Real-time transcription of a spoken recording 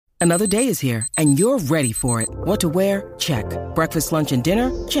Another day is here, and you're ready for it. What to wear? Check. Breakfast, lunch, and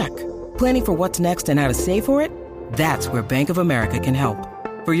dinner? Check. Planning for what's next and how to save for it? That's where Bank of America can help.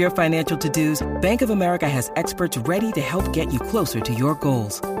 For your financial to-dos, Bank of America has experts ready to help get you closer to your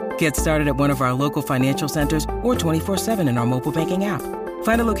goals. Get started at one of our local financial centers or 24/7 in our mobile banking app.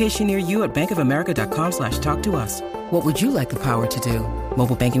 Find a location near you at bankofamerica.com/talktous. What would you like the power to do?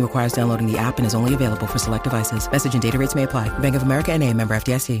 Mobile banking requires downloading the app and is only available for select devices. Message and data rates may apply. Bank of America N.A., member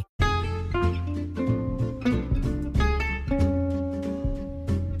FDIC.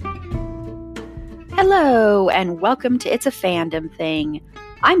 Hello, and welcome to It's a Fandom Thing.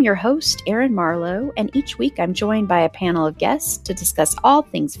 I'm your host, Erin Marlowe, and each week I'm joined by a panel of guests to discuss all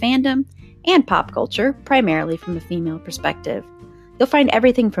things fandom and pop culture, primarily from a female perspective. You'll find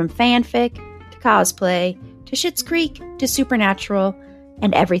everything from fanfic to cosplay to Schitt's Creek to Supernatural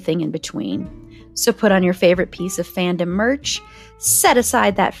and everything in between. So put on your favorite piece of fandom merch, set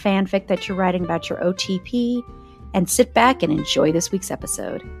aside that fanfic that you're writing about your OTP, and sit back and enjoy this week's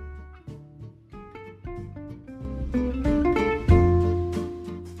episode.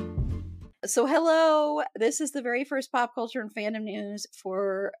 So hello, this is the very first pop culture and fandom news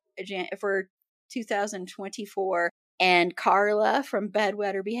for 2024. And Carla from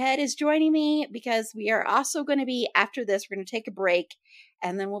Bedwetter Behead is joining me because we are also going to be, after this, we're going to take a break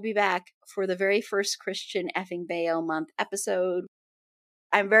and then we'll be back for the very first Christian effing Bale month episode.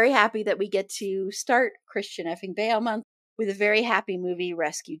 I'm very happy that we get to start Christian effing Bale month with a very happy movie,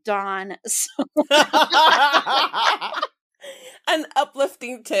 Rescue Dawn. So an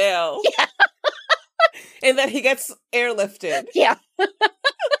uplifting tale. Yeah. And that he gets airlifted. Yeah.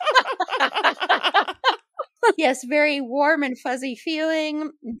 Yes, very warm and fuzzy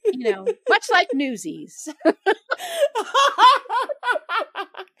feeling, much like Newsies.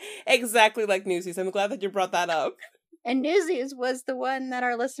 Exactly like Newsies. I'm glad that you brought that up. And Newsies was the one that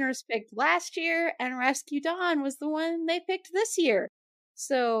our listeners picked last year, and Rescue Dawn was the one they picked this year.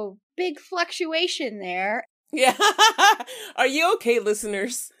 So, big fluctuation there. Yeah. Are you okay,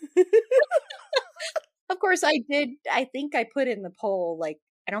 listeners? Of course, I think I put in the poll,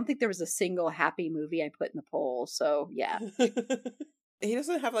 I don't think there was a single happy movie I put in the poll, so yeah. He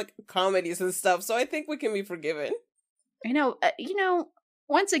doesn't have, comedies and stuff, so I think we can be forgiven. I know,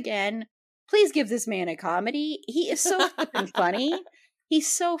 once again, please give this man a comedy. He is so flippin' funny. He's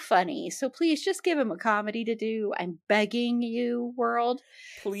so funny, so please just give him a comedy to do. I'm begging you, world.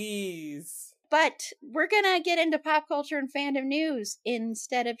 Please. But we're going to get into pop culture and fandom news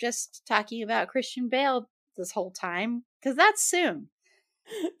instead of just talking about Christian Bale this whole time, because that's soon.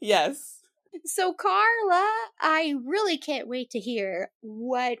 Yes. So, Carla, I really can't wait to hear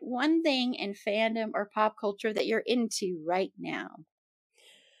what one thing in fandom or pop culture that you're into right now.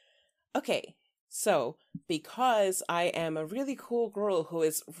 Okay, so because I am a really cool girl who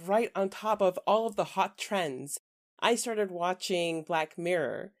is right on top of all of the hot trends, I started watching Black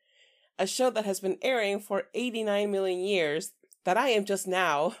Mirror, a show that has been airing for 89 million years that I am just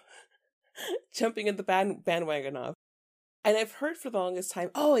now jumping in the bandwagon of. And I've heard for the longest time,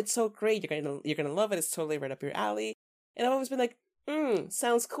 oh, it's so great, you're gonna love it, it's totally right up your alley. And I've always been like,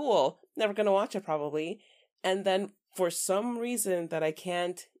 sounds cool, never gonna watch it probably. And then for some reason that I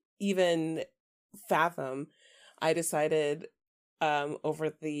can't even fathom, I decided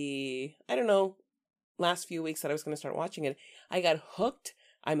over the, last few weeks that I was gonna start watching it. I got hooked.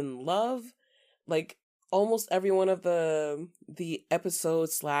 I'm in love. Almost every one of the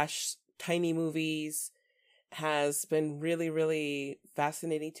episodes / tiny movies has been really, really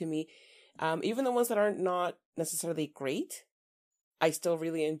fascinating to me. Even the ones that are not necessarily great, I still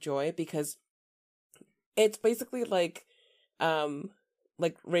really enjoy because it's basically like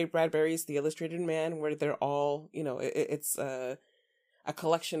Ray Bradbury's The Illustrated Man, where they're all, it's a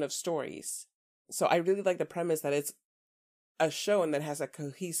collection of stories. So I really like the premise that it's a show and that has a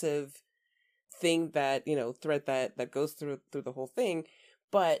cohesive thing that, thread that goes through the whole thing,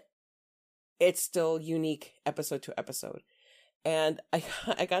 but it's still unique episode to episode. And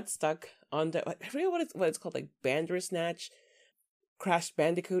I got stuck on I forget what it's called, Bandersnatch, Crash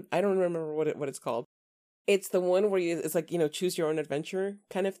Bandicoot. I don't remember what it's called. It's the one where it's choose your own adventure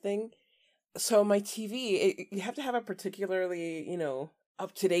kind of thing. So my TV, you have to have a particularly,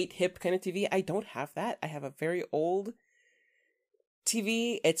 up-to-date, hip kind of TV. I don't have that. I have a very old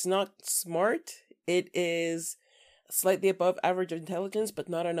TV. It's not smart. It is slightly above average intelligence, but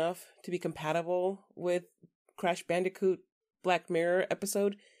not enough to be compatible with Crash Bandicoot Black Mirror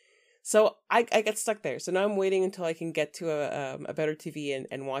episode. So I get stuck there. So now I'm waiting until I can get to a better TV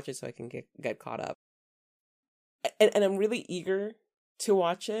and watch it so I can get caught up. And I'm really eager to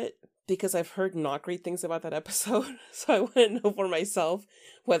watch it because I've heard not great things about that episode. So I want to know for myself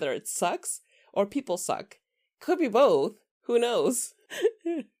whether it sucks or people suck. Could be both. Who knows?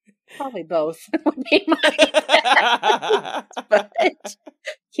 Probably both would be my guess. But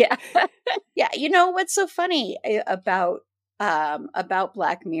yeah. Yeah. You know what's so funny about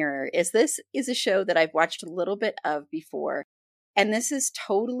Black Mirror is this is a show that I've watched a little bit of before. And this is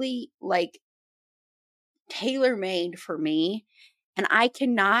totally like tailor-made for me. And I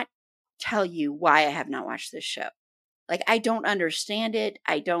cannot tell you why I have not watched this show. Like, I don't understand it.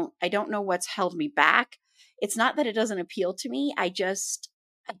 I don't know what's held me back. It's not that it doesn't appeal to me. I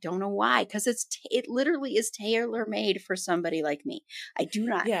don't know why. Because it literally is tailor-made for somebody like me. I do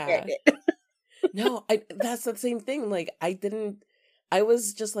not get it. No, that's the same thing. Like, I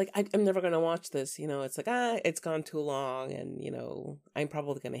was just like, I'm never going to watch this. You know, it's like, it's gone too long. And, you know, I'm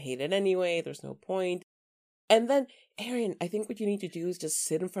probably going to hate it anyway. There's no point. And then, Erin, I think what you need to do is just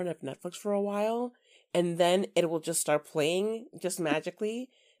sit in front of Netflix for a while, and then it will just start playing just magically,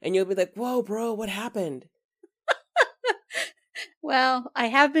 and you'll be like, whoa, bro, what happened? Well, I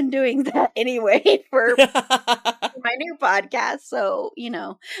have been doing that anyway for my new podcast, so, you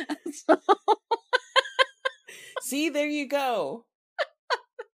know. See, there you go.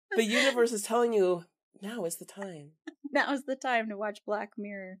 The universe is telling you, now is the time. Now is the time to watch Black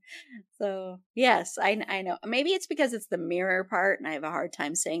Mirror. So, yes, I know. Maybe it's because it's the mirror part and I have a hard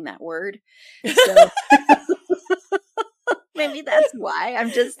time saying that word. So maybe that's why. I'm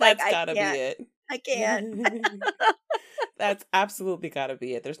just like, that's gotta be it. I can't. That's absolutely gotta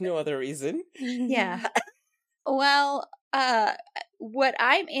be it. There's no other reason. Yeah. Well, what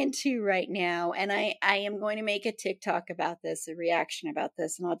I'm into right now, and I am going to make a TikTok about this, a reaction about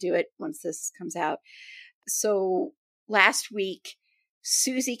this, and I'll do it once this comes out. So last week,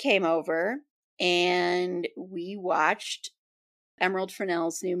 Susie came over and we watched Emerald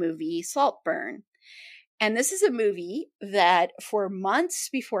Fennell's new movie, Saltburn. And this is a movie that for months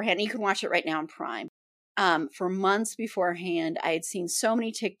beforehand, you can watch it right now on Prime. For months beforehand, I had seen so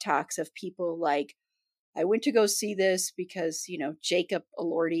many TikToks of people like, I went to go see this because, you know, Jacob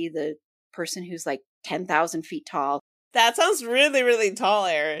Elordi, the person who's like 10,000 feet tall. That sounds really, really tall,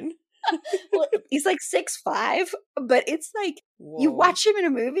 Erin. Well, he's like 6'5", but it's like, whoa. You watch him in a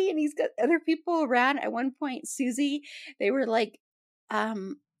movie and he's got other people around. At one point, Susie, they were like,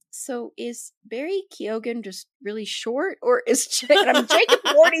 so is Barry Keoghan just really short, or is Jacob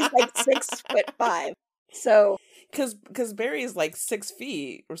Elordi's like 6'5"? So, because Barry is like 6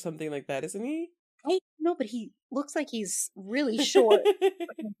 feet or something like that, isn't he? I know, but he looks like he's really short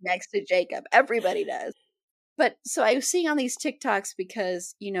next to Jacob. Everybody does. But so I was seeing on these TikToks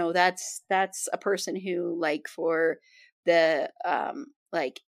because, you know, that's a person who, like, for the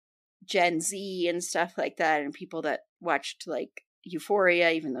like Gen Z and stuff like that, and people that watched like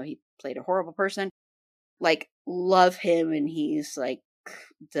Euphoria, even though he played a horrible person, like, love him, and he's like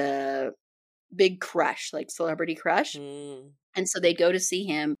the big crush, like celebrity crush. And so they go to see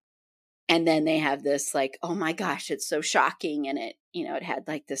him, and then they have this like, oh my gosh, it's so shocking. And it, you know, it had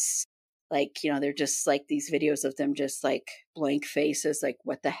like this, like, you know, they're just like these videos of them just like blank faces, like,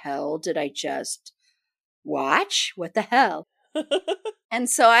 what the hell did I just watch? What the hell? And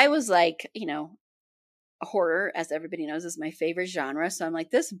so I was like, you know, horror, as everybody knows, is my favorite genre. So I'm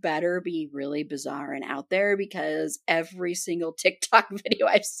like, this better be really bizarre and out there, because every single TikTok video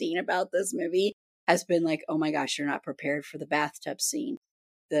I've seen about this movie has been like, oh my gosh, you're not prepared for the bathtub scene,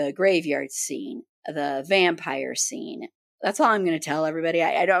 the graveyard scene, the vampire scene. That's all I'm going to tell everybody.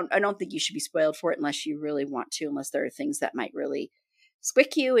 I don't think you should be spoiled for it unless you really want to, unless there are things that might really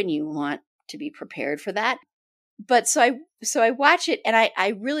squick you and you want to be prepared for that. But so I watch it, and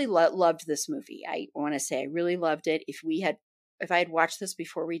I really loved this movie. I want to say I really loved it. If I had watched this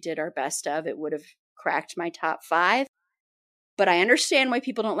before we did our best of, it would have cracked my top 5. But I understand why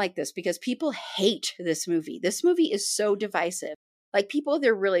people don't like this, because people hate this movie. This movie is so divisive. Like, people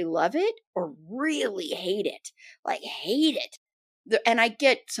either really love it or really hate it. Like, hate it. And I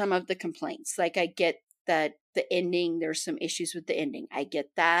get some of the complaints. Like, I get that the ending, there's some issues with the ending. I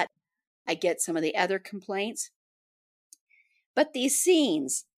get that. I get some of the other complaints. But these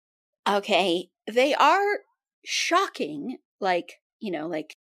scenes, okay, they are shocking. Like, you know,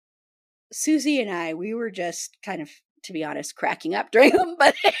 like Susie and I, we were just kind of, to be honest, cracking up during them.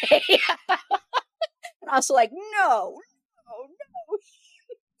 But and also like, no,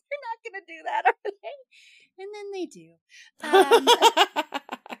 they're not going to do that, are they? And then they do.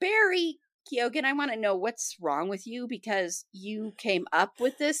 Barry Keoghan, I want to know what's wrong with you, because you came up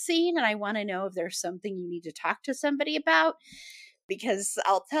with this scene, and I want to know if there's something you need to talk to somebody about, because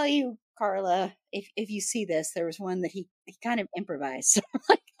I'll tell you Carla, if you see this, there was one that he kind of improvised. So I'm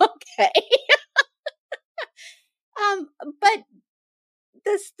like, okay. But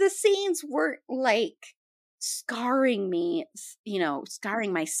the scenes weren't like scarring me,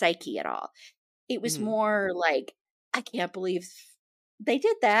 scarring my psyche at all. It was Mm. more like, I can't believe they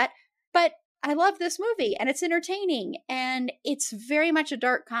did that, but I love this movie and it's entertaining and it's very much a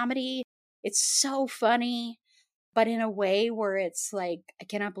dark comedy. It's so funny, but in a way where it's like, I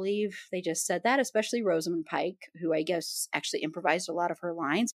cannot believe they just said that, especially Rosamund Pike, who I guess actually improvised a lot of her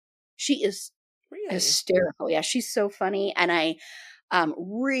lines. She is Really? hysterical. Yeah, she's so funny. And I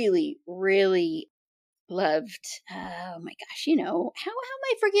really, really loved, oh my gosh, how am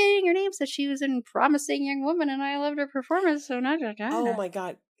I forgetting her name? So she was in Promising Young Woman and I loved her performance. So not Oh my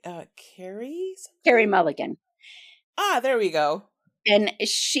God. Carrie Carrie something? Mulligan. Ah, there we go. And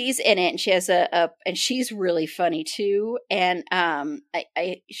she's in it and she has and she's really funny too. And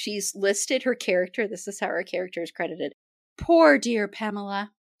she's listed her character. This is how her character is credited. Poor dear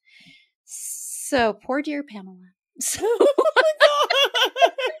Pamela. So poor dear Pamela. So, Oh my God.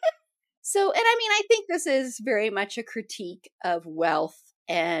 and I mean, I think this is very much a critique of wealth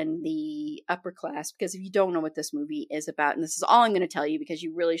and the upper class, because if you don't know what this movie is about, and this is all I'm going to tell you because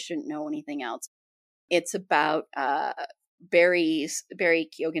you really shouldn't know anything else, it's about Barry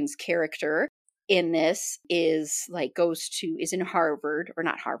Keoghan's character in this is in Harvard, or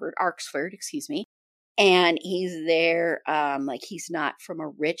not Harvard, Oxford, excuse me. And he's there, he's not from a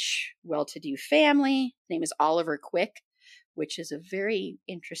rich, well-to-do family. His name is Oliver Quick, which is a very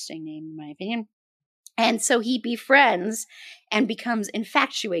interesting name in my opinion. And so he befriends and becomes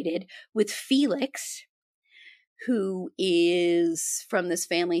infatuated with Felix, who is from this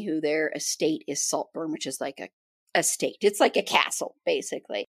family who their estate is Saltburn, which is like a estate. It's like a castle,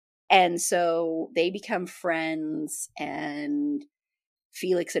 basically. And so they become friends and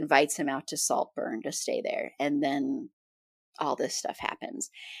Felix invites him out to Saltburn to stay there. And then all this stuff happens.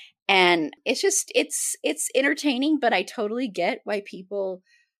 And it's entertaining, but I totally get why people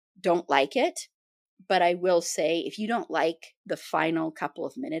don't like it. But I will say, if you don't like the final couple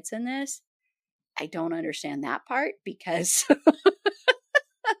of minutes in this, I don't understand that part, because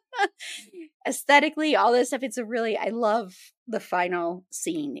aesthetically, all this stuff, I love the final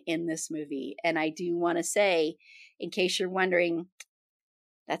scene in this movie. And I do want to say, in case you're wondering,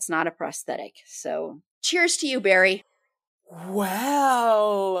 that's not a prosthetic. So cheers to you, Barry.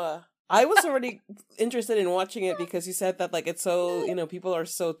 Well, I was already interested in watching it because you said that it's so, people are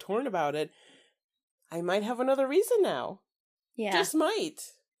so torn about it. I might have another reason now. Yeah. Just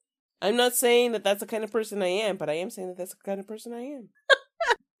might. I'm not saying that that's the kind of person I am, but I am saying that that's the kind of person I am.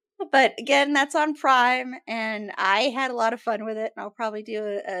 But again, that's on Prime, and I had a lot of fun with it, and I'll probably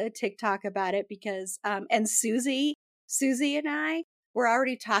do a TikTok about it because, and Susie and I were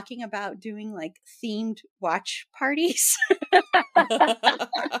already talking about doing themed watch parties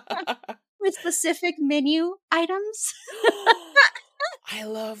with specific menu items. I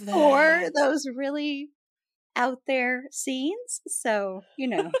love that. For those really out there scenes. So,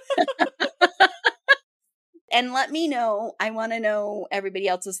 And let me know. I want to know everybody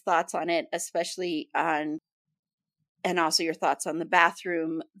else's thoughts on it, especially and also your thoughts on the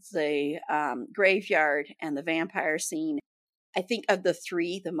bathroom, the graveyard, and the vampire scene. I think of the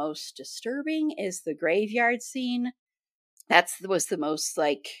three, the most disturbing is the graveyard scene. That was the most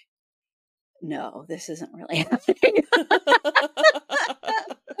no, this isn't really happening.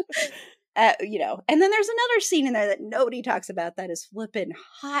 And then there's another scene in there that nobody talks about that is flippin'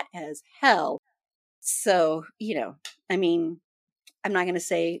 hot as hell. So, I mean, I'm not going to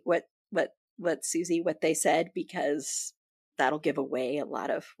say what they said, because that'll give away a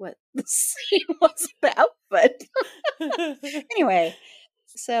lot of what the scene was about. But anyway,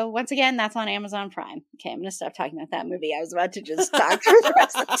 so once again, that's on Amazon Prime. Okay, I'm going to stop talking about that movie. I was about to just talk for the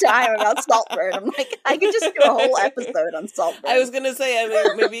rest of the time about Saltburn. I'm like, I could just do a whole episode on Saltburn. I was going to say,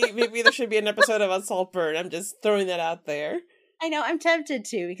 maybe there should be an episode about Saltburn. I'm just throwing that out there. I know, I'm tempted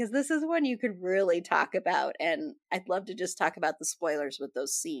to, because this is one you could really talk about, and I'd love to just talk about the spoilers with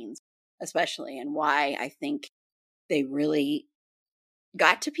those scenes, especially, and why I think they really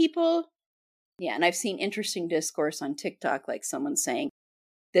got to people. Yeah, and I've seen interesting discourse on TikTok, like someone saying,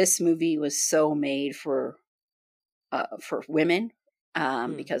 this movie was so made for women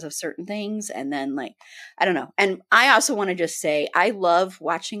because of certain things. And then I don't know. And I also want to just say, I love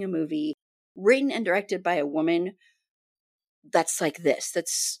watching a movie written and directed by a woman that's like this,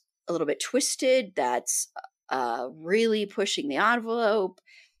 that's a little bit twisted, that's really pushing the envelope,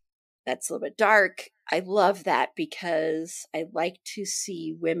 that's a little bit dark. I love that because I like to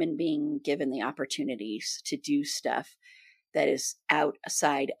see women being given the opportunities to do stuff that is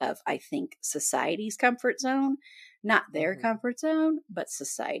outside of, I think, society's comfort zone. Not their comfort zone, but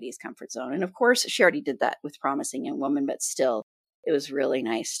society's comfort zone. And of course, she already did that with Promising Young Woman, but still, it was really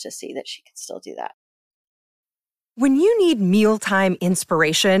nice to see that she could still do that. When you need mealtime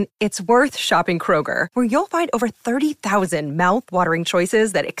inspiration, it's worth shopping Kroger, where you'll find over 30,000 mouth-watering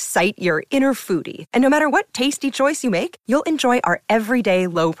choices that excite your inner foodie. And no matter what tasty choice you make, you'll enjoy our everyday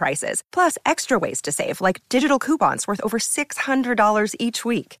low prices, plus extra ways to save, like digital coupons worth over $600 each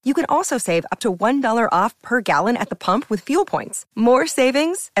week. You can also save up to $1 off per gallon at the pump with fuel points. More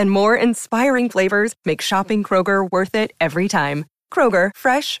savings and more inspiring flavors make shopping Kroger worth it every time. Kroger,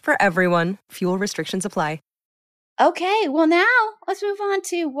 fresh for everyone. Fuel restrictions apply. Okay, well now let's move on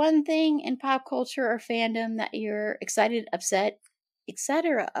to one thing in pop culture or fandom that you're excited, upset,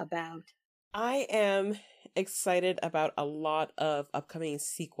 etc. about. I am excited about a lot of upcoming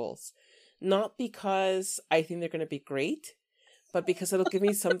sequels. Not because I think they're going to be great, but because it'll give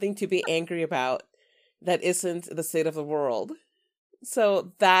me something to be angry about that isn't the state of the world.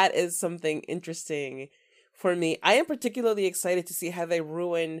 So that is something interesting for me. I am particularly excited to see how they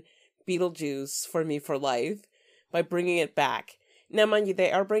ruin Beetlejuice for me for life by bringing it back. Now, mind you,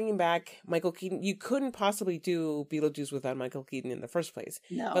 they are bringing back Michael Keaton. You couldn't possibly do Beetlejuice without Michael Keaton in the first place.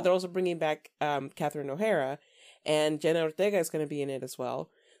 No. But they're also bringing back Catherine O'Hara, and Jenna Ortega is going to be in it as well.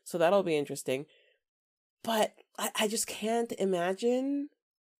 So that'll be interesting. But I just can't imagine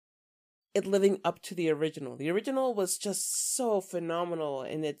it living up to the original. The original was just so phenomenal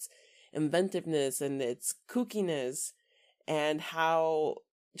in its inventiveness and its kookiness and how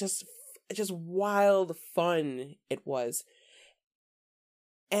just wild fun it was.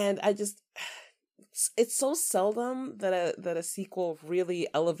 And it's so seldom that a sequel really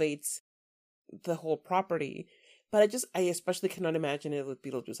elevates the whole property. But I especially cannot imagine it with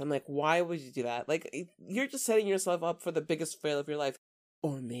Beetlejuice. I'm like, why would you do that? Like, you're just setting yourself up for the biggest fail of your life.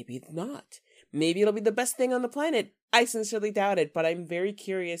 Or maybe not. Maybe it'll be the best thing on the planet. I sincerely doubt it, but I'm very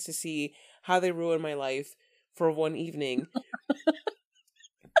curious to see how they ruin my life for one evening.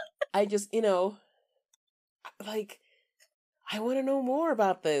 I just, like, I want to know more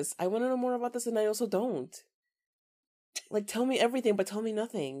about this. And I also don't. Like, tell me everything, but tell me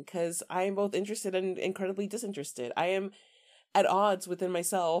nothing, because I am both interested and incredibly disinterested. I am at odds within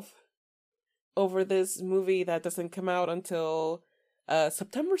myself over this movie that doesn't come out until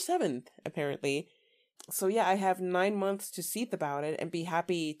September 7th, apparently. So yeah, I have 9 months to seethe about it and be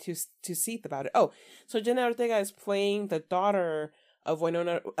happy to seethe about it. Oh, so Jenna Ortega is playing the daughter of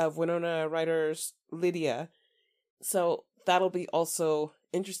Winona Ryder's Lydia. So that'll be also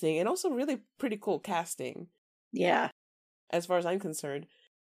interesting and also really pretty cool casting. Yeah. As far as I'm concerned.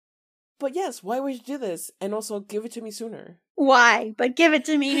 But yes, why would you do this? And also give it to me sooner. Why? But give it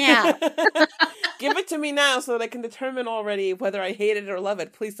to me now. Give it to me now so that I can determine already whether I hate it or love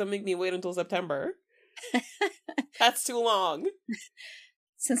it. Please don't make me wait until September. That's too long.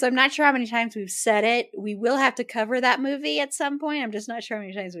 Since I'm not sure how many times we've said it, we will have to cover that movie at some point. I'm just not sure how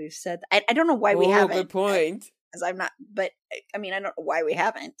many times we've said that. I don't know why we haven't. Good point. Because I'm not, but I mean, I don't know why we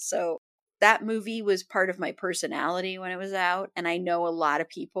haven't. So that movie was part of my personality when it was out. And I know a lot of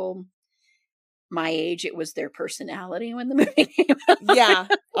people my age, it was their personality when the movie came out. Yeah,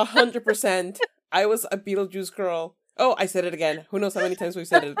 100%. I was a Beetlejuice girl. Oh, I said it again. Who knows how many times we've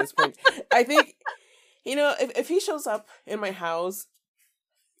said it at this point. I think, if he shows up in my house,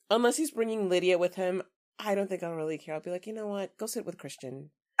 unless he's bringing Lydia with him, I don't think I'll really care. I'll be like, you know what? Go sit with Christian.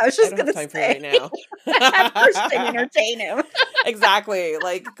 I was just going to say. For it right now. Christian entertain him. Exactly.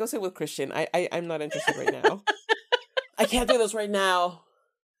 Like, go sit with Christian. I'm not interested right now. I can't do this right now.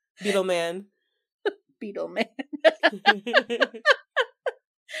 Beetle Man.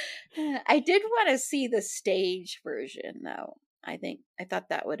 I did want to see the stage version, though. I thought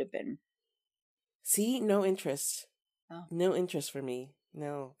that would have been. See, no interest. Oh. No interest for me.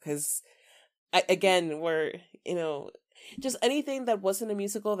 No, because we're just anything that wasn't a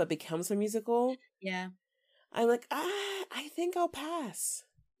musical that becomes a musical. Yeah, I'm like, I think I'll pass.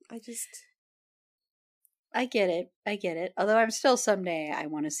 I get it. Although I'm still someday I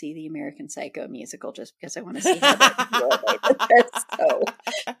want to see the American Psycho musical just because I want to see how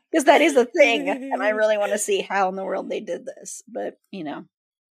because that is a thing, and I really want to see how in the world they did this. But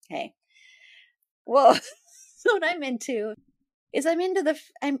hey, well, what I'm into is I'm into the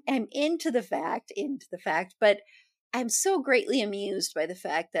fact, but I'm so greatly amused by the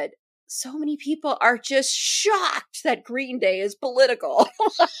fact that so many people are just shocked that Green Day is political.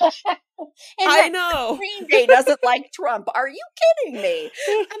 And I know Green Day doesn't like Trump. Are you kidding me?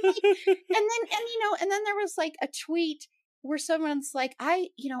 And then there was like a tweet where someone's like, I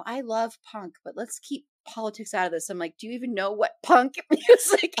love punk, but let's keep politics out of this. I'm like, do you even know what punk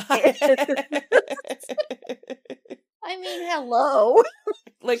music is? I mean, hello.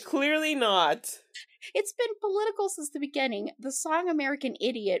 Like, clearly not. It's been political since the beginning. The song American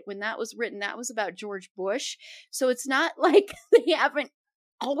Idiot, when that was written, that was about George Bush. So it's not like they haven't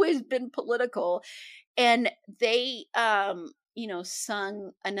always been political. And they,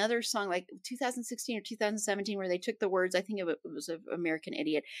 sung another song like 2016 or 2017 where they took the words, I think it was of American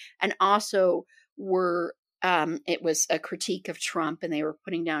Idiot, and also were, it was a critique of Trump and they were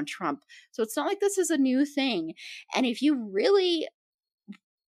putting down Trump. So it's not like this is a new thing. And if you really,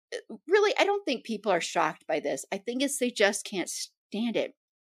 I don't think people are shocked by this. I think it's they just can't stand it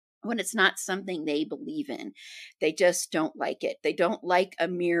when it's not something they believe in. They just don't like it. They don't like a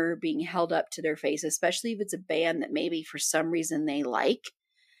mirror being held up to their face, especially if it's a band that maybe for some reason they like,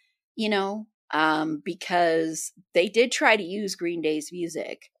 because they did try to use Green Day's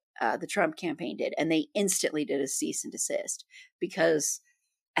music, the Trump campaign did, and they instantly did a cease and desist because,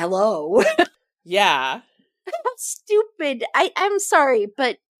 hello. Yeah. That's stupid. I'm sorry,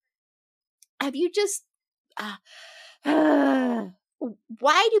 but have you just...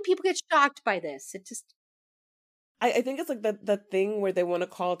 why do people get shocked by this? It just... I think it's like that thing where they want to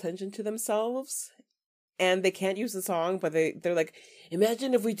call attention to themselves and they can't use the song, but they're like,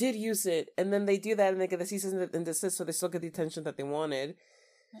 imagine if we did use it. And then they do that and they get the cease and desist, so they still get the attention that they wanted.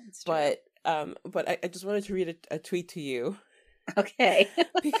 But I just wanted to read a tweet to you. Okay.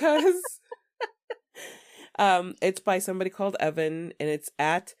 Because it's by somebody called Evan and it's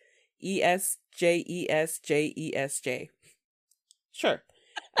at ESJESJESJ. Sure.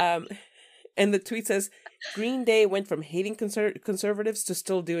 And the tweet says, Green Day went from hating conservatives to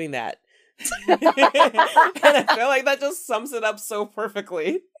still doing that. And I feel like that just sums it up so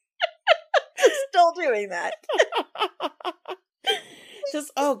perfectly. Still doing that.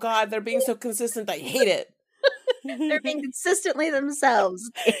 Just, oh God, they're being so consistent. I hate it. They're being consistently themselves.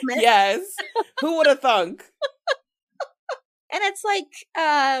 Yes. Who would have thunk? And it's like,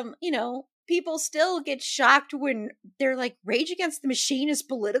 people still get shocked when they're like, Rage Against the Machine is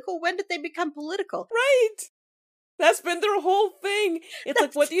political. When did they become political? Right. That's been their whole thing. It's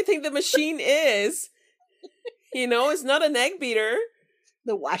like, what do you think the machine is? It's not an egg beater.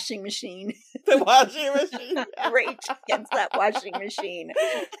 The washing machine. The washing machine. Rage Against that washing machine.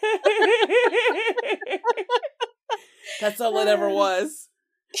 That's all it ever was.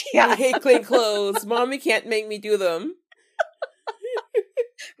 Yeah. I hate clean clothes. Mommy can't make me do them.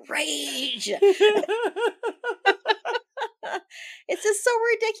 Rage. It's just so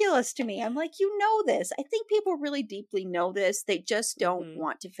ridiculous to me. I'm like, you know this. I think people really deeply know this. They just don't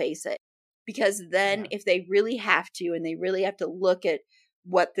want to face it. Because then if they really have to, and they really have to look at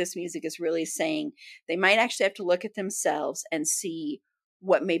what this music is really saying, they might actually have to look at themselves and see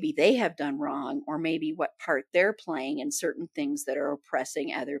what maybe they have done wrong, or maybe what part they're playing in certain things that are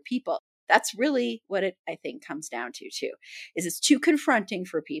oppressing other people. That's really what it, I think, comes down to, too, is it's too confronting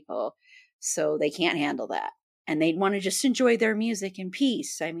for people, so they can't handle that. And they want to just enjoy their music in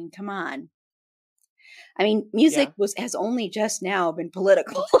peace. I mean, come on. I mean, music has only just now been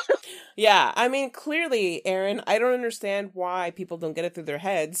political. Yeah, I mean, clearly, Erin, I don't understand why people don't get it through their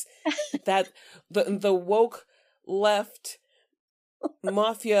heads that the woke left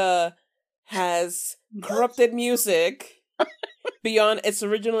mafia has corrupted music beyond its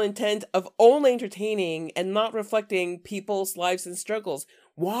original intent of only entertaining and not reflecting people's lives and struggles.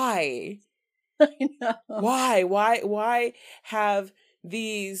 Why? I know. Why have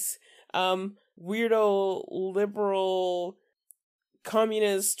these weirdo liberal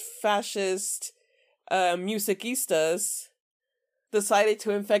communist fascist musicistas decided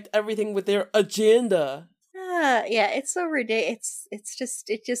to infect everything with their agenda? Yeah, it's so ridiculous.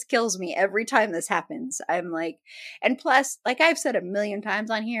 It just kills me every time this happens. I'm like, and plus, like I've said a million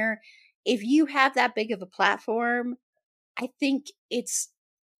times on here, if you have that big of a platform, I think it's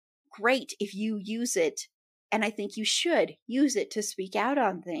great if you use it. And I think you should use it to speak out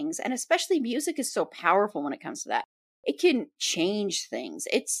on things. And especially music is so powerful when it comes to that. It can change things.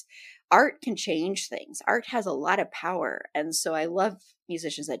 Art can change things. Art has a lot of power. And so I love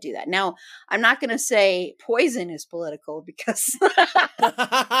musicians that do that. Now, I'm not going to say Poison is political because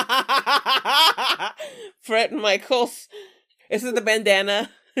Fred Michaels. Is it the bandana?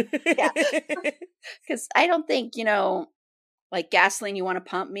 Yeah. Because I don't think, like gasoline, you want to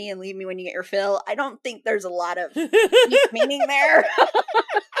pump me and leave me when you get your fill. I don't think there's a lot of meaning there.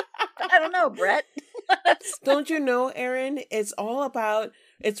 I don't know, Brett. Don't you know, Erin? It's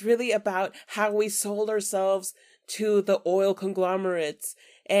really about how we sold ourselves to the oil conglomerates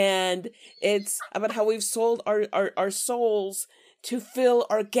And it's about how we've sold our souls to fill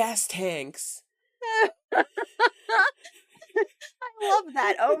our gas tanks. I love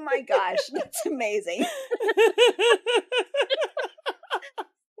that. Oh my gosh, that's amazing.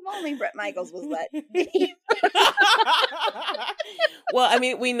 If only Bret Michaels was that deep. Well, I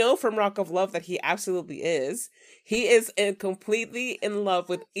mean, we know from Rock of Love that he absolutely is. He is completely in love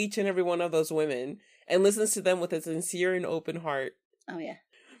with each and every one of those women and listens to them with a sincere and open heart. Oh, yeah.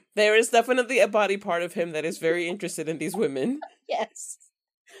 There is definitely a body part of him that is very interested in these women. Yes.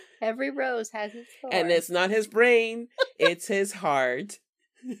 Every rose has its thorn. And it's not his brain, it's his heart.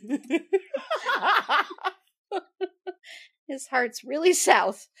 His heart's really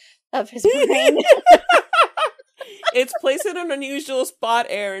south of his brain. It's placed in an unusual spot,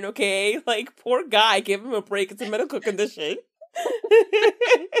 Aaron, okay? Like, poor guy, give him a break. It's a medical condition.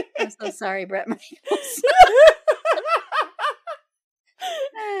 I'm so sorry, Bret Michaels.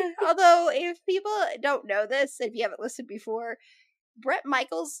 Although, if people don't know this, if you haven't listened before, Bret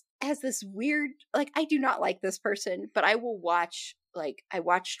Michaels has this weird, like, I do not like this person, but I will watch, like, I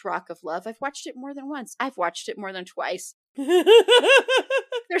watched Rock of Love. I've watched it more than once. I've watched it more than twice.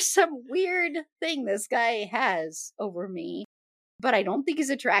 There's some weird thing this guy has over me, but I don't think he's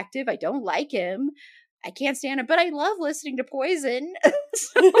attractive. I don't like him. I can't stand him, but I love listening to Poison.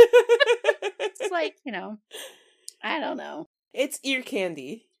 So, it's like, you know, I don't know. It's ear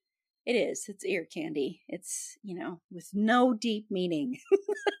candy. It is. It's ear candy. It's, you know, with no deep meaning.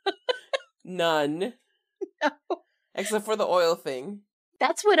 None. No. Except for the oil thing.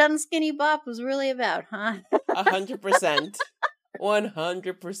 That's what Unskinny Bop was really about, huh? 100%.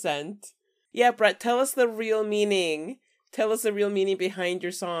 100%. Yeah, Brett, tell us the real meaning. Tell us the real meaning behind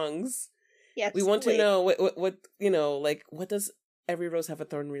your songs. Yes. We want to know what you know, like, what does every rose have a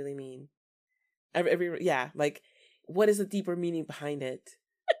thorn really mean? Like, what is the deeper meaning behind it?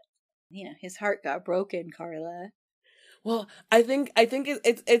 You know, his heart got broken, Carla. Well, I think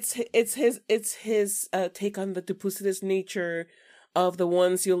it's his take on the duplicitous nature of the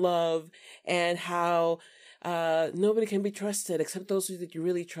ones you love, and how nobody can be trusted except those that you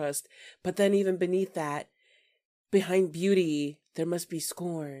really trust. But then even beneath that, behind beauty, there must be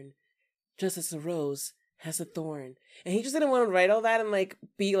scorn, just as a rose has a thorn. And he just didn't want to write all that and like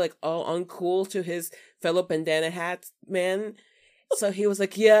be like all uncool to his fellow bandana hat man. So he was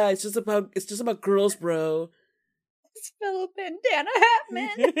like, yeah, it's just about girls, bro. His fellow bandana hat man.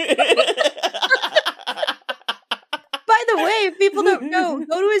 By the way, if people don't know,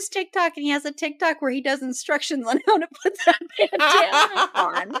 go to his TikTok, and he has a TikTok where he does instructions on how to put that bandana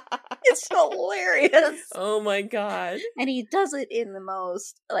on. It's hilarious. Oh my god. And he does it in the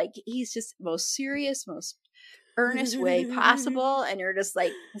most, like, he's just most serious, most earnest way possible. And you're just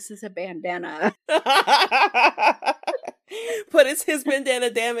like, this is a bandana. But it's his bandana,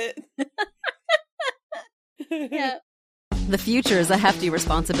 damn it. Yeah. The future is a hefty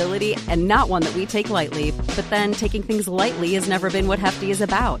responsibility and not one that we take lightly. But then taking things lightly has never been what Hefty is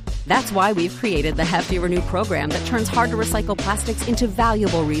about. That's why we've created the Hefty Renew program that turns hard-to-recycle plastics into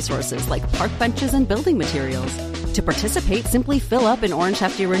valuable resources like park benches and building materials. To participate, simply fill up an orange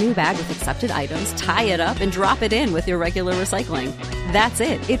Hefty Renew bag with accepted items, tie it up, and drop it in with your regular recycling. That's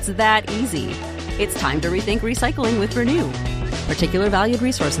it. It's that easy. It's time to rethink recycling with Renew. Particular valued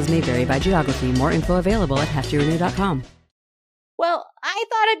resources may vary by geography. More info available at heftyrenew.com. Well, I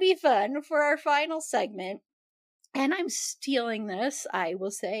thought it'd be fun for our final segment, and I'm stealing this. I will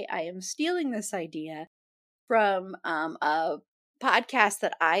say I am stealing this idea from a podcast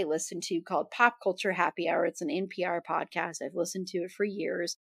that I listen to called Pop Culture Happy Hour. It's an NPR podcast. I've listened to it for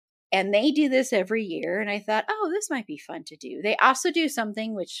years, and they do this every year, and I thought, oh, this might be fun to do. They also do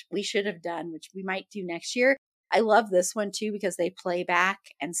something which we should have done, which we might do next year. I love this one, too, because they play back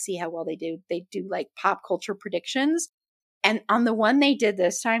and see how well they do. They do, like, pop culture predictions. And on the one they did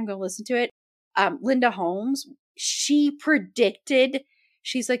this time, go listen to it, Linda Holmes, she predicted,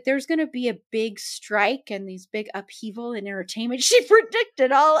 she's like, there's going to be a big strike and these big upheaval in entertainment. She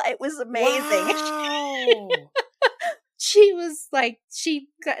predicted all. It was amazing. Wow. She was like,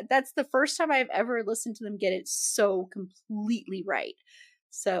 that's the first time I've ever listened to them get it so completely right.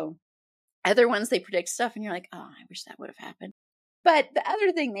 So other ones, they predict stuff and you're like, oh, I wish that would have happened. But the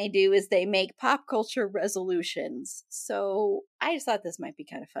other thing they do is they make pop culture resolutions. So I just thought this might be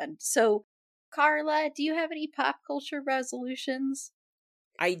kind of fun. So, Carla, do you have any pop culture resolutions?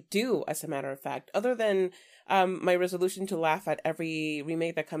 I do, as a matter of fact. Other than my resolution to laugh at every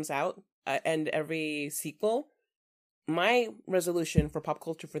remake that comes out and every sequel, my resolution for pop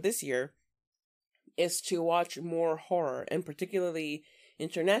culture for this year is to watch more horror, and particularly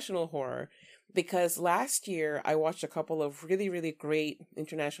international horror. because last year I watched a couple of really, really great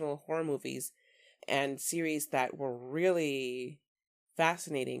international horror movies and series that were really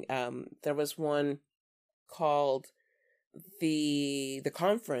fascinating. There was one called The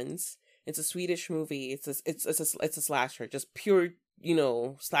Conference. It's a Swedish movie. It's a slasher, just pure,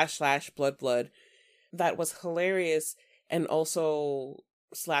 slash blood. That was hilarious and also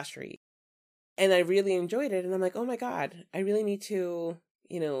slashery. And I really enjoyed it. And I'm like, oh my God, I really need to,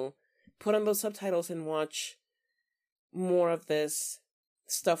 put on those subtitles and watch more of this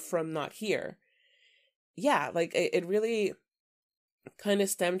stuff from not here. Yeah, like it really kind of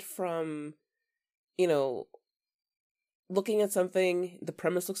stemmed from, looking at something, the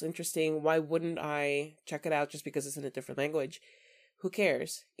premise looks interesting. Why wouldn't I check it out just because it's in a different language? Who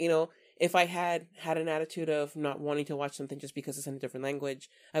cares? If I had an attitude of not wanting to watch something just because it's in a different language,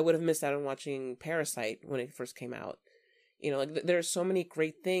 I would have missed out on watching Parasite when it first came out. There's so many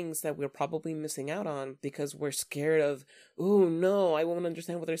great things that we're probably missing out on because we're scared of, oh no, I won't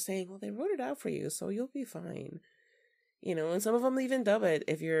understand what they're saying. Well, they wrote it out for you, so you'll be fine. And some of them even dub it.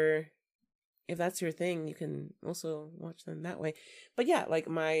 If that's your thing, you can also watch them that way. But yeah, like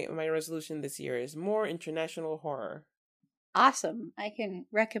my resolution this year is more international horror. Awesome. I can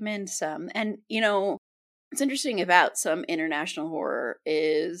recommend some. And, what's interesting about some international horror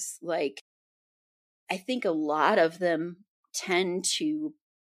is like, I think a lot of them tend to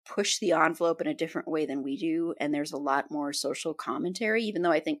push the envelope in a different way than we do. And there's a lot more social commentary, even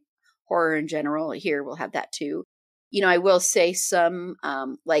though I think horror in general here will have that too. I will say some,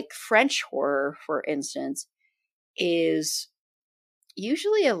 like French horror, for instance, is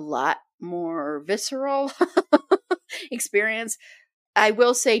usually a lot more visceral experience. I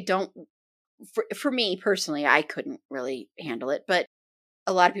will say for me personally, I couldn't really handle it, but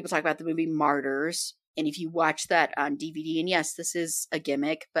a lot of people talk about the movie Martyrs. And if you watch that on DVD, and yes, this is a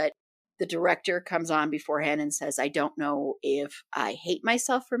gimmick, but the director comes on beforehand and says, I don't know if I hate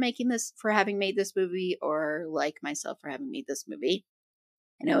myself for having made this movie or like myself for having made this movie.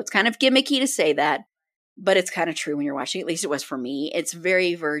 I know it's kind of gimmicky to say that, but it's kind of true when you're watching. At least it was for me. It's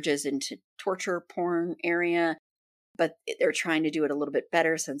very verges into torture porn area, but they're trying to do it a little bit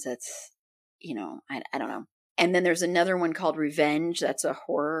better since it's, I don't know. And then there's another one called Revenge. That's a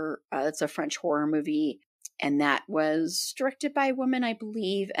horror. That's a French horror movie. And that was directed by a woman, I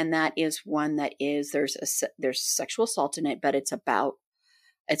believe. And that is one that is, there's sexual assault in it, but it's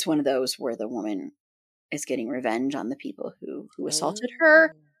one of those where the woman is getting revenge on the people who assaulted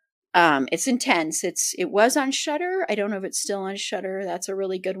her. It's intense. It was on Shudder. I don't know if it's still on Shudder. That's a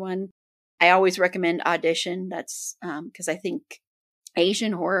really good one. I always recommend Audition. That's because I think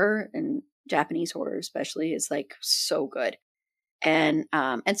Asian horror and Japanese horror especially is like so good. And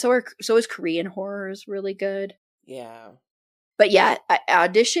so is Korean horror is really good. Yeah. But yeah,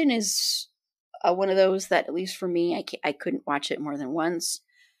 Audition is one of those that, at least for me, I couldn't watch it more than once.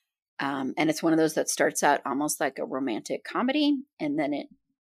 And it's one of those that starts out almost like a romantic comedy, and then it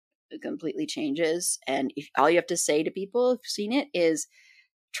completely changes. And all you have to say to people who've seen it is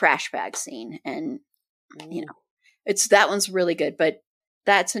trash bag scene. And, that one's really good. But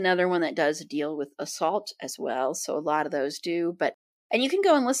that's another one that does deal with assault as well. So a lot of those do. And you can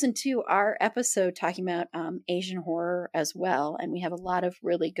go and listen to our episode talking about Asian horror as well. And we have a lot of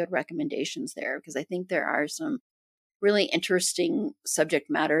really good recommendations there, because I think there are some really interesting subject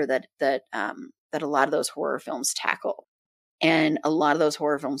matter that a lot of those horror films tackle. And a lot of those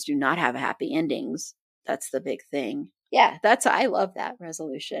horror films do not have happy endings. That's the big thing. Yeah, I love that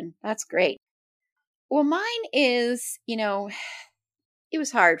resolution. That's great. Well, mine is, it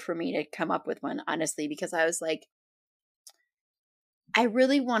was hard for me to come up with one, honestly, because I was like, I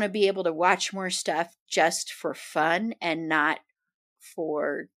really want to be able to watch more stuff just for fun and not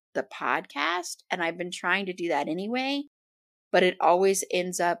for the podcast. And I've been trying to do that anyway, but it always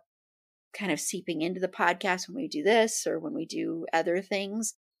ends up kind of seeping into the podcast when we do this or when we do other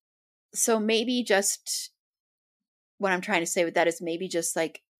things. So maybe just what I'm trying to say with that is maybe just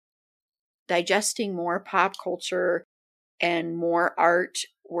like digesting more pop culture and more art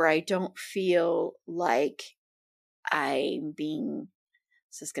where I don't feel like I'm being,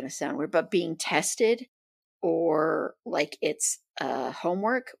 this is going to sound weird, but being tested or like it's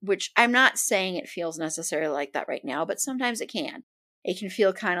homework, which I'm not saying it feels necessarily like that right now, but sometimes it can. It can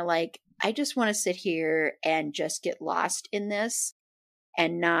feel kind of like, I just want to sit here and just get lost in this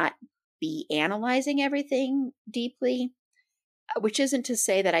and not be analyzing everything deeply, which isn't to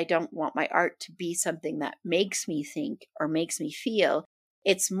say that I don't want my art to be something that makes me think or makes me feel.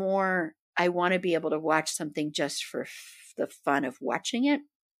 It's more, I want to be able to watch something just for the fun of watching it,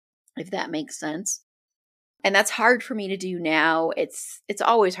 if that makes sense. And that's hard for me to do now. It's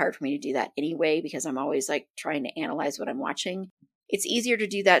always hard for me to do that anyway, because I'm always like trying to analyze what I'm watching. It's easier to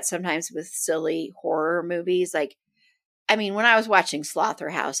do that sometimes with silly horror movies. Like, I mean, when I was watching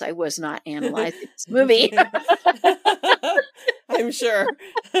Slaughterhouse, I was not analyzing this movie. I'm sure.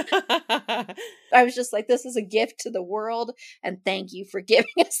 I was just like, this is a gift to the world, and thank you for giving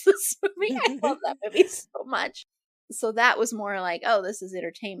us this movie. I love that movie so much. So that was more like, oh, this is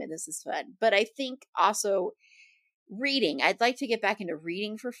entertainment. This is fun. But I think also reading, I'd like to get back into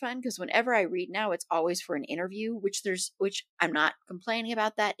reading for fun, because whenever I read now, it's always for an interview, which I'm not complaining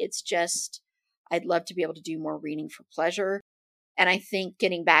about that. It's just, I'd love to be able to do more reading for pleasure. And I think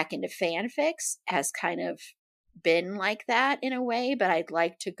getting back into fanfics has kind of been like that in a way, but I'd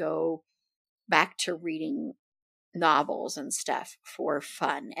like to go back to reading novels and stuff for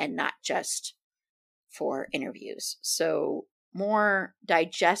fun and not just for interviews. So more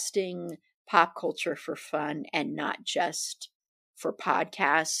digesting pop culture for fun and not just for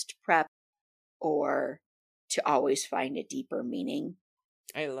podcast prep or to always find a deeper meaning.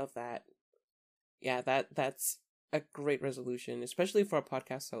 I love that. Yeah, that's a great resolution, especially for a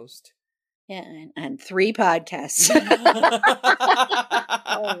podcast host. Yeah, and 3 podcasts.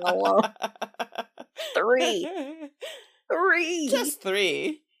 Oh, no. 3. 3. Just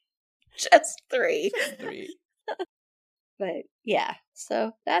 3. Just 3. Just 3. But yeah,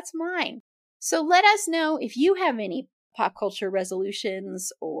 so that's mine. So let us know if you have any pop culture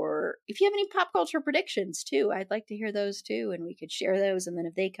resolutions, or if you have any pop culture predictions too. I'd like to hear those too, and we could share those. And then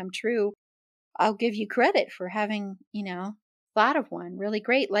if they come true, I'll give you credit for having, thought of one really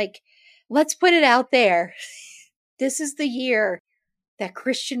great. Like, let's put it out there. This is the year that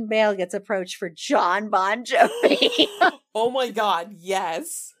Christian Bale gets approached for John Bon Jovi. Oh my God,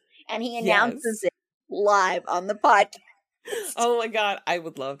 yes. And he announces it live on the podcast. Oh my God, I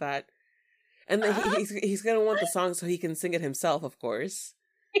would love that. And then he's going to want the song so he can sing it himself, of course.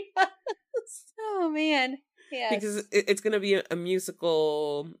 Yes. Oh, man. Yes. Because it's going to be a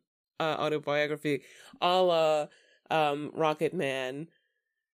musical autobiography a la Rocket Man.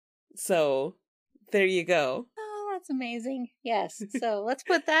 So, there you go. Oh, that's amazing. Yes. So, let's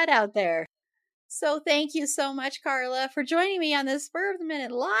put that out there. So, thank you so much, Carla, for joining me on this Spur of the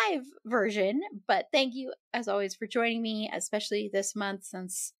Minute live version. But thank you, as always, for joining me, especially this month,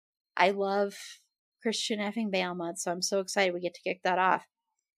 since I love Christian effing Bale month. So, I'm so excited we get to kick that off.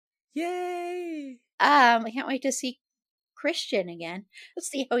 Yay! I can't wait to see Christian again. Let's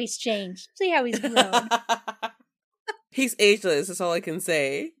see how he's changed. See how he's grown. He's ageless, that's all I can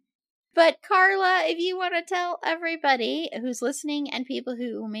say. But Carla, if you want to tell everybody who's listening and people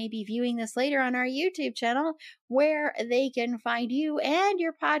who may be viewing this later on our YouTube channel where they can find you and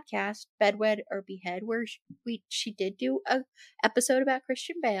your podcast, Bedwed or Behead, where she did do a episode about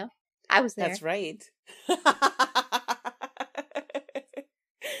Christian Bale. I was there. That's right.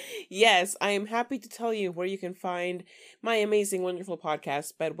 Yes, I am happy to tell you where you can find my amazing, wonderful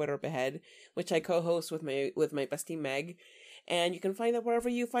podcast, Bedwed or Behead, which I co-host with my bestie Meg. And you can find that wherever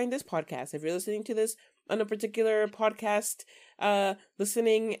you find this podcast. If you're listening to this on a particular podcast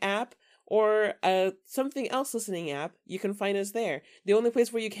listening app or something else listening app, you can find us there. The only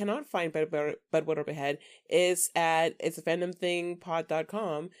place where you cannot find Bedwed or Behead is at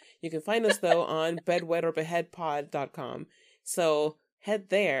itsafandom.pod.com. You can find us, though, on bedwedorbehedpod.com. So head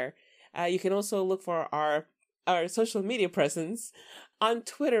there. You can also look for our social media presence. On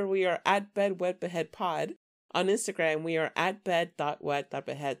Twitter, we are at bedwedbeheadpod. On Instagram, we are at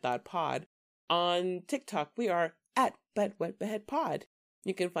bed.wet.behead.pod. On TikTok, we are at bedwetbeheadpod.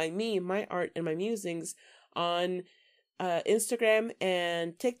 You can find me, my art, and my musings on Instagram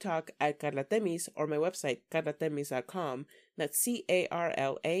and TikTok at Carlatemis, or my website, carlatemis.com. That's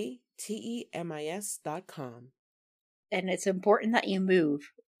CARLATEMIS.com. And it's important that you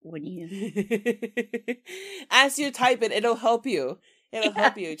move when you... As you type it, it'll help you. It'll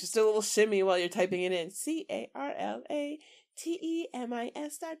help you. Just a little shimmy while you're typing it in.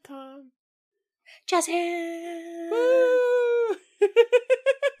 CARLATEMIS.com. Just Woo!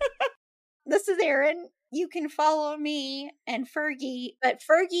 This is Erin. You can follow me and Fergie, but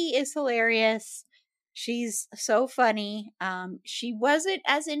Fergie is hilarious. She's so funny. She wasn't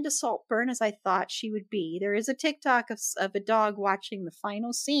as into Saltburn as I thought she would be. There is a TikTok of a dog watching the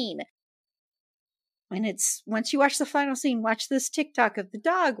final scene. And it's, once you watch the final scene, watch this TikTok of the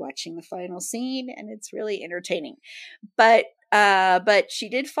dog watching the final scene, and it's really entertaining. But she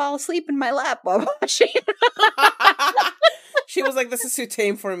did fall asleep in my lap while watching. She was like, "This is too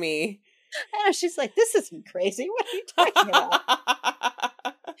tame for me." And she's like, "This isn't crazy. What are you talking about?"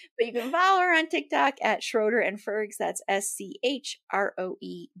 But you can follow her on TikTok at Schroeder and Fergs. That's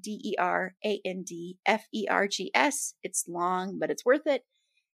SCHROEDERANDFERGS. It's long, but it's worth it.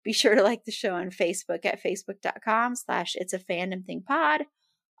 Be sure to like the show on Facebook at facebook.com/It's a Fandom Thing Pod.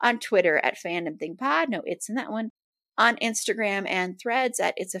 On Twitter at Fandom Thing Pod. No, it's in that one. On Instagram and Threads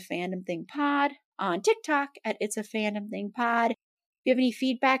at It's a Fandom Thing Pod. On TikTok at It's a Fandom Thing Pod. If you have any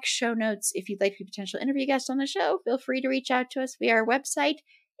feedback, show notes, if you'd like to be a potential interview guest on the show, feel free to reach out to us via our website,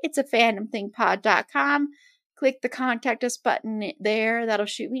 it'safandomthingpod.com. Click the Contact Us button there. That'll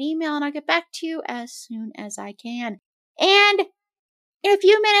shoot me an email, and I'll get back to you as soon as I can. And in a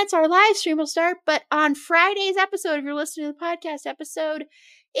few minutes, our live stream will start, but on Friday's episode, if you're listening to the podcast episode,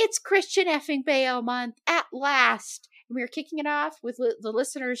 it's Christian effing Bale month at last. And we are kicking it off with the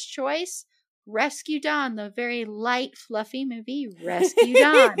listener's choice, Rescue Dawn, the very light, fluffy movie Rescue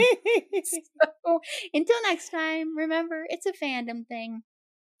Dawn. So until next time, remember, it's a fandom thing.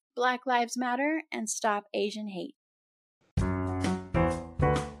 Black Lives Matter and stop Asian hate.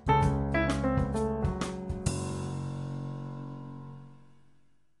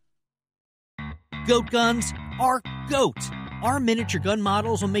 Goat guns are GOAT. Our miniature gun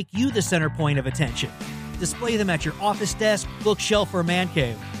models will make you the center point of attention. Display them at your office desk, bookshelf, or man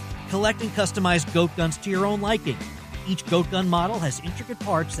cave. Collect and customize goat guns to your own liking. Each goat gun model has intricate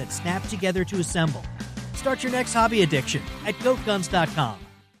parts that snap together to assemble. Start your next hobby addiction at goatguns.com.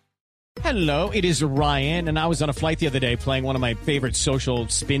 Hello, it is Ryan, and I was on a flight the other day playing one of my favorite social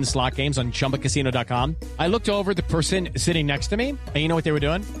spin slot games on ChumbaCasino.com. I looked over at the person sitting next to me, and you know what they were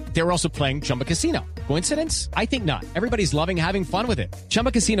doing? They were also playing Chumba Casino. Coincidence? I think not. Everybody's loving having fun with it.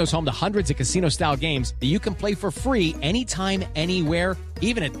 Chumba Casino is home to hundreds of casino-style games that you can play for free anytime, anywhere,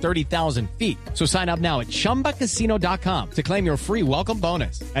 even at 30,000 feet. So sign up now at ChumbaCasino.com to claim your free welcome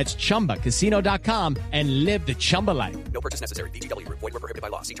bonus. That's ChumbaCasino.com and live the Chumba life. No purchase necessary. VGW. Void where prohibited by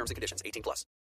law. See terms and conditions. 18+.